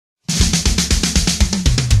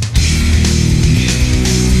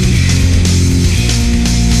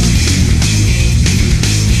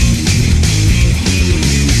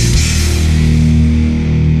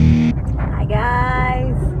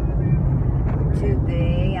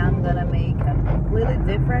Today I'm gonna make a completely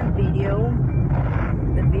different video.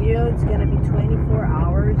 The video is gonna be 24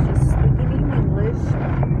 hours just speaking in English.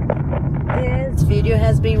 This video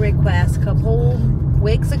has been requested a couple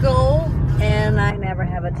weeks ago and I never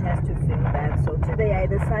have a chance to film that. So today I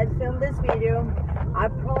decided to film this video.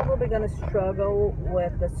 I'm probably gonna struggle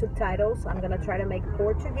with the subtitles. I'm gonna try to make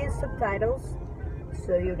Portuguese subtitles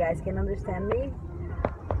so you guys can understand me,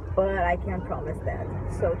 but I can't promise that.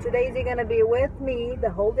 So today you're gonna be with me the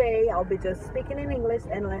whole day. I'll be just speaking in English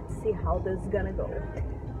and let's see how this is gonna go.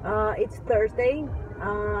 It's Thursday.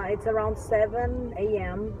 It's around 7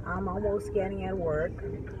 a.m. I'm almost getting at work.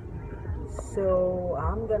 So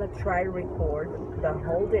I'm gonna try to record the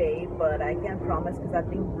whole day, but I can't promise because I've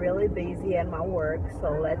been really busy at my work.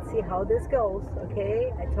 So let's see how this goes,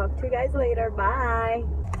 okay? I talk to you guys later. Bye.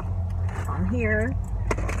 I'm here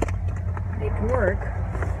making work.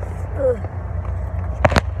 Ugh.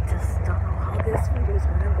 Just don't know how this video is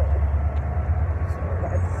gonna go. So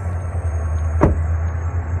let's.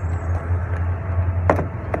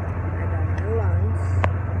 I got my lunch.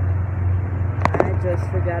 I just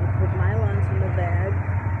forgot to put my lunch in the bag.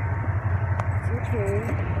 It's okay.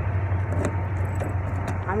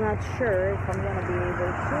 I'm not sure if I'm gonna be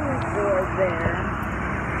able to record there,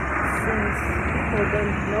 since people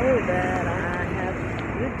don't know that I have a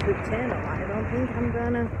YouTube channel. I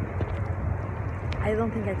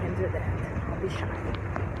don't think I can do that. I'll be shy.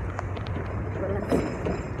 But let's see.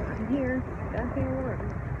 I'm here. Got here work.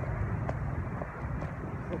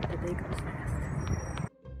 Hope the day goes fast.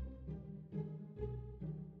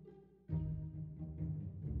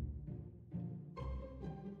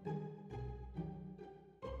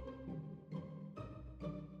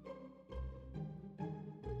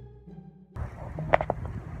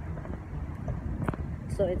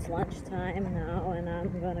 So it's lunchtime now and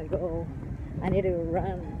I'm gonna go. I need to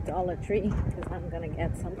run Dollar Tree because I'm gonna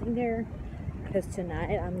get something there, because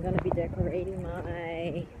tonight I'm gonna be decorating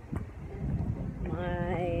my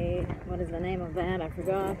what is the name of that? I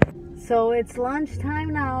forgot. So it's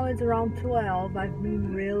lunchtime now. It's around 12. I've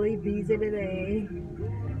been really busy today.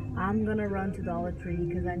 I'm gonna run to Dollar Tree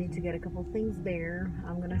because I need to get a couple things there.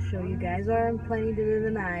 I'm gonna show you guys what I'm planning to do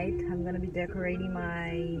tonight. I'm gonna be decorating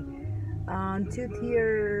my 2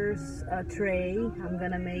 tiers tray. I'm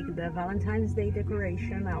gonna make the Valentine's Day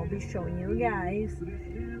decoration. I'll be showing you guys,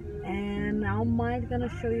 and I might gonna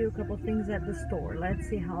show you a couple things at the store. Let's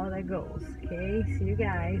see how that goes. Okay, see you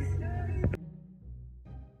guys.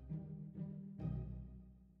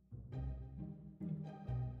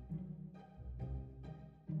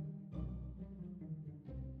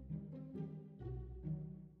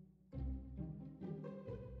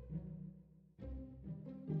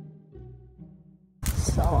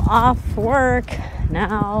 So off work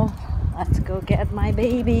now, let's go get my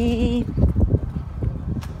baby.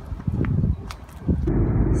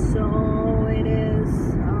 So it is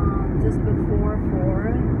just before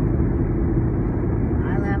 4.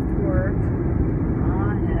 I left work. I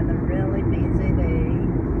had a really busy day.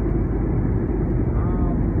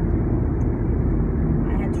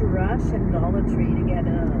 I had to rush in Dollar Tree to get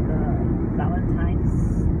the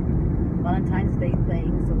Valentine's Day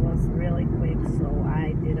things. It was really quick, so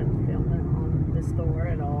I didn't film it on the store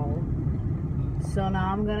at all. So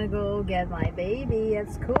now I'm gonna go get my baby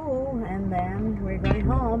at school and then we're going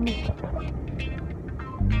home.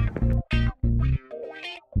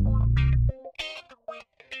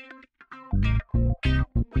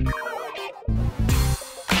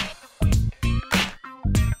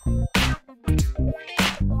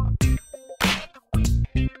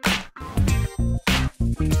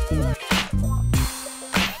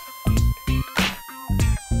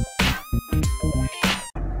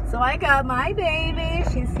 So I got my baby.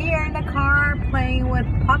 She's here in the car playing with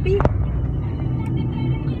Puppy.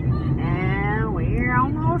 And we're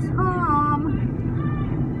almost home.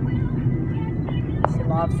 She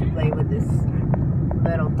loves to play with this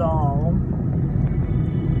little doll.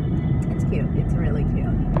 It's cute. It's really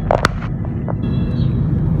cute.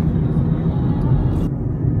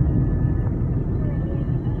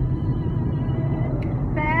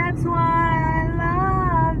 That's why I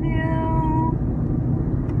love you.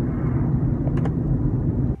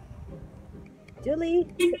 Julie.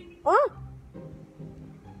 Oh!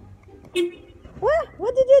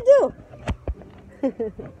 What did you do?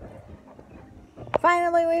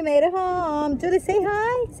 Finally we made it home. Julie, say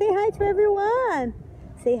hi. Say hi to everyone.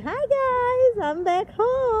 Say hi guys. I'm back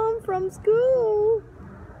home from school.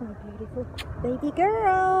 Oh, beautiful baby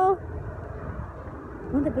girl.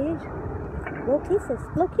 On the beach. Blow kisses.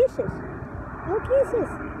 Blow kisses. Blow kisses.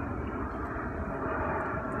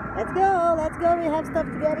 Let's go, let's go. We have stuff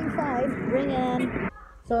to get inside. Bring in.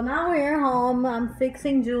 So now we're home. I'm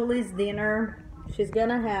fixing Julie's dinner. She's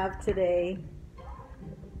gonna have today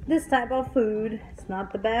this type of food. It's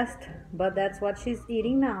not the best, but that's what she's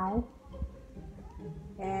eating now.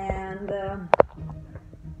 And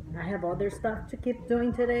I have other stuff to keep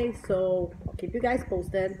doing today, so I'll keep you guys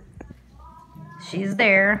posted. She's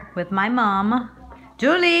there with my mom.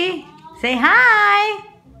 Julie, say hi.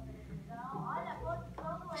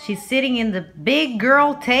 She's sitting in the big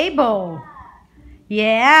girl table.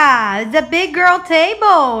 Yeah, it's a big girl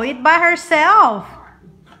table. Eat by herself.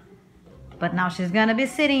 But now she's gonna be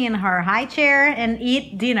sitting in her high chair and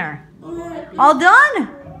eat dinner. All done?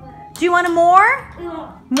 Do you want more?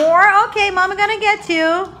 More? Okay, Mama gonna get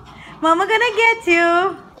you. Mama gonna get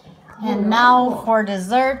you. And now for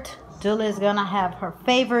dessert, Julie's gonna have her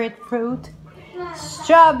favorite fruit,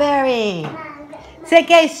 strawberry. Say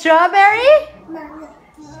que strawberry?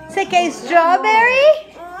 Say que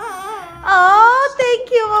strawberry? Oh,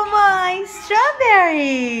 thank you, Mama.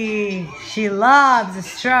 Strawberry. She loves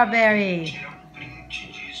strawberry.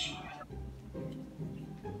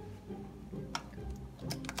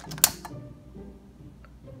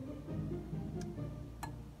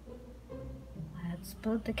 Let's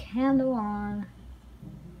put the candle on.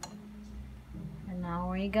 And now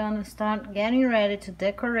we're gonna start getting ready to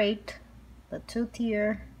decorate the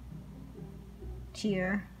two-tier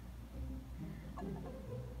chair.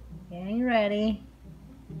 Getting ready.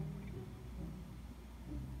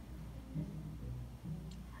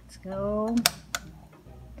 Let's go.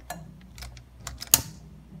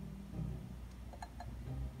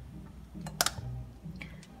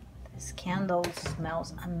 This candle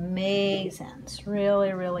smells amazing. It's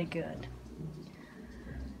really, really good.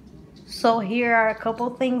 So here are a couple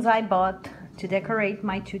things I bought to decorate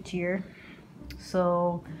my two-tier.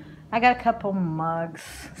 So I got a couple mugs,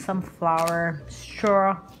 some flour,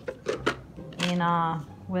 straw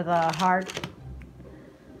with a heart.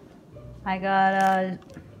 I got a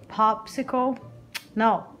popsicle,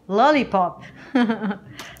 no, lollipop,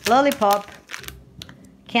 lollipop,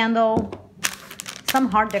 candle, some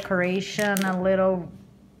heart decoration, a little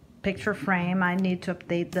picture frame. I need to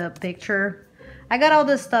update the picture. I got all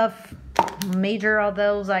this stuff, major of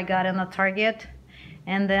those I got in the Target.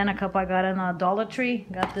 And then a couple I got in a Dollar Tree.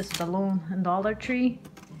 Got this balloon in Dollar Tree.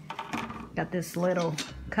 Got this little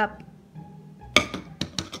cup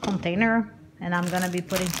container. And I'm gonna be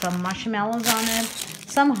putting some marshmallows on it.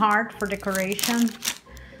 Some heart for decoration.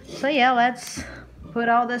 So yeah, let's put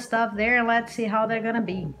all this stuff there and let's see how they're gonna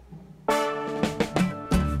be.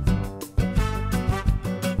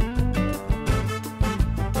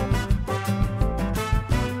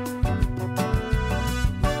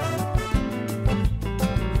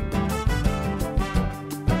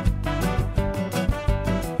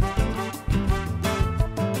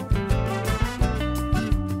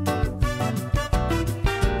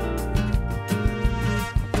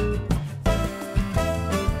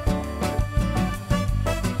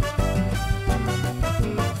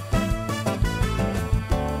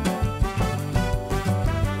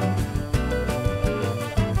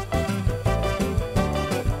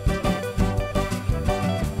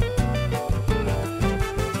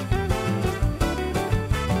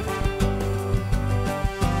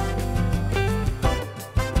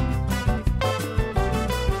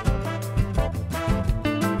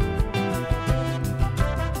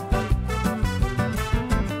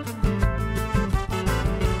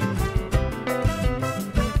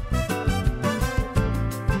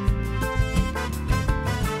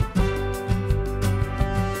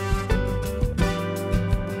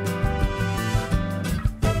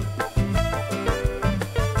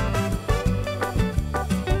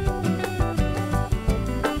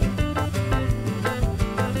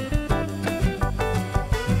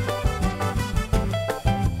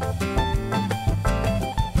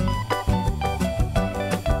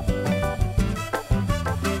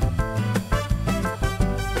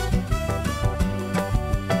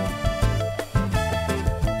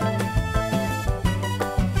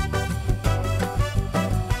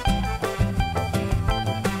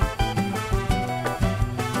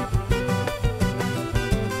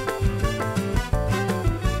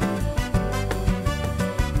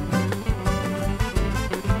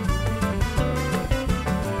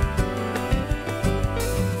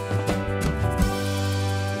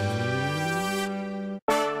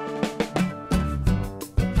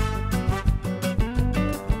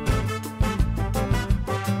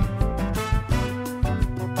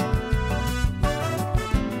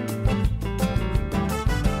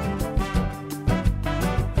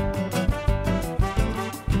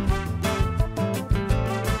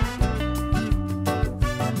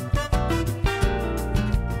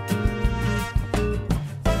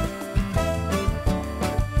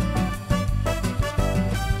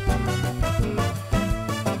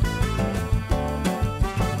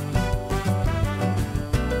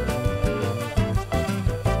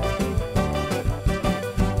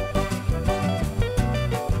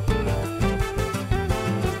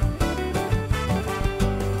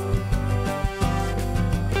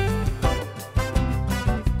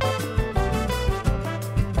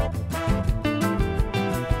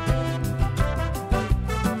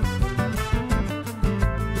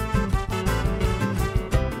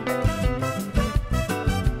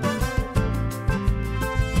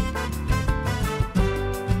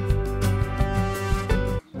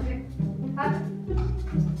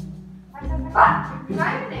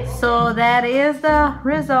 So that is the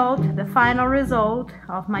result, the final result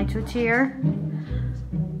of my 2-tier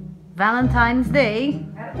Valentine's Day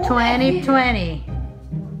 2020.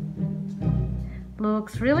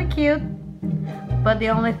 Looks really cute, but the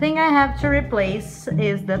only thing I have to replace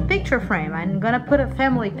is the picture frame. I'm gonna put a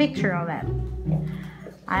family picture on that.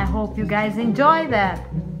 I hope you guys enjoy that.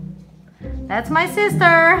 That's my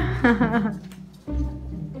sister.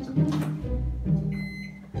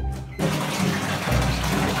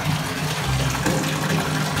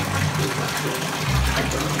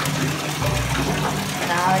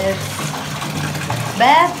 Now it's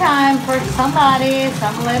bath time for somebody,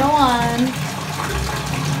 some little one.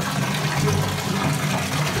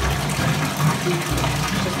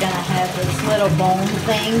 She's gonna have this little bone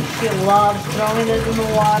thing. She loves throwing it in the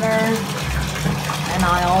water. And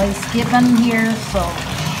I always skip in here, so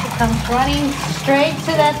she comes running straight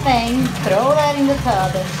to that thing, throw that in the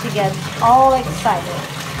tub, and she gets all excited.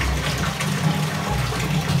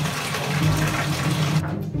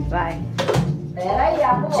 Bye.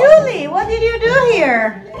 Julie, what did you do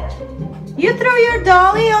here? You threw your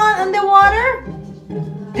dolly on the water?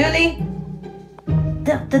 Julie,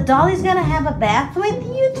 the dolly's gonna have a bath with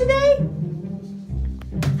you today?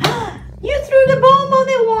 You threw the bomb on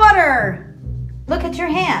the water. Look at your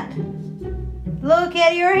hand. Look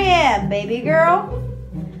at your hand, baby girl.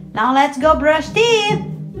 Now let's go brush teeth.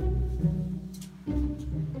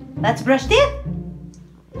 Let's brush teeth?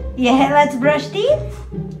 Yeah, let's brush teeth.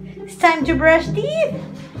 It's time to brush teeth.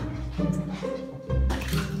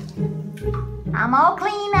 I'm all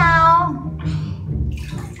clean now.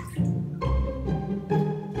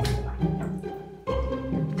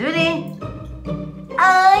 Judy.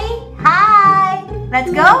 Oi, hi.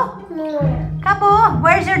 Let's go. Kabu,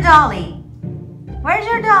 where's your dolly? Where's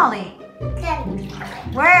your dolly?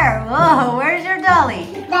 Where? Whoa, where's your dolly?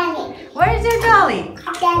 Where's your dolly?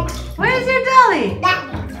 Where's your dolly?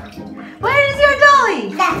 Where's your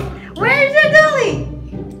dolly? Where's your dolly?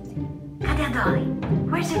 Cadê a dolly?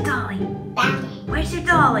 Where's your dolly? Where's your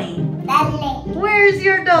dolly? Where's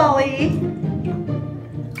your dolly?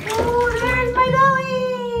 Oh, there's my dolly!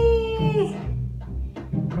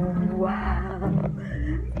 Wow!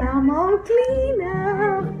 I'm all clean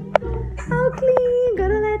now. All clean.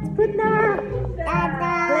 Let's put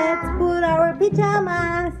our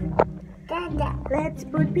pajamas. Let's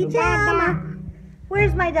put pajamas.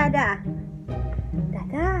 Where's my Dada?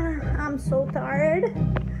 Dada, I'm so tired.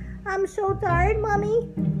 I'm so tired, Mommy.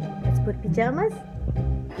 Let's put pajamas.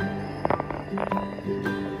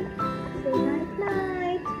 Say night,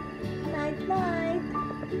 night. Night, night.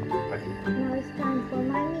 Now it's time for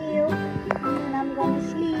my meal. And then I'm gonna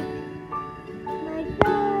sleep.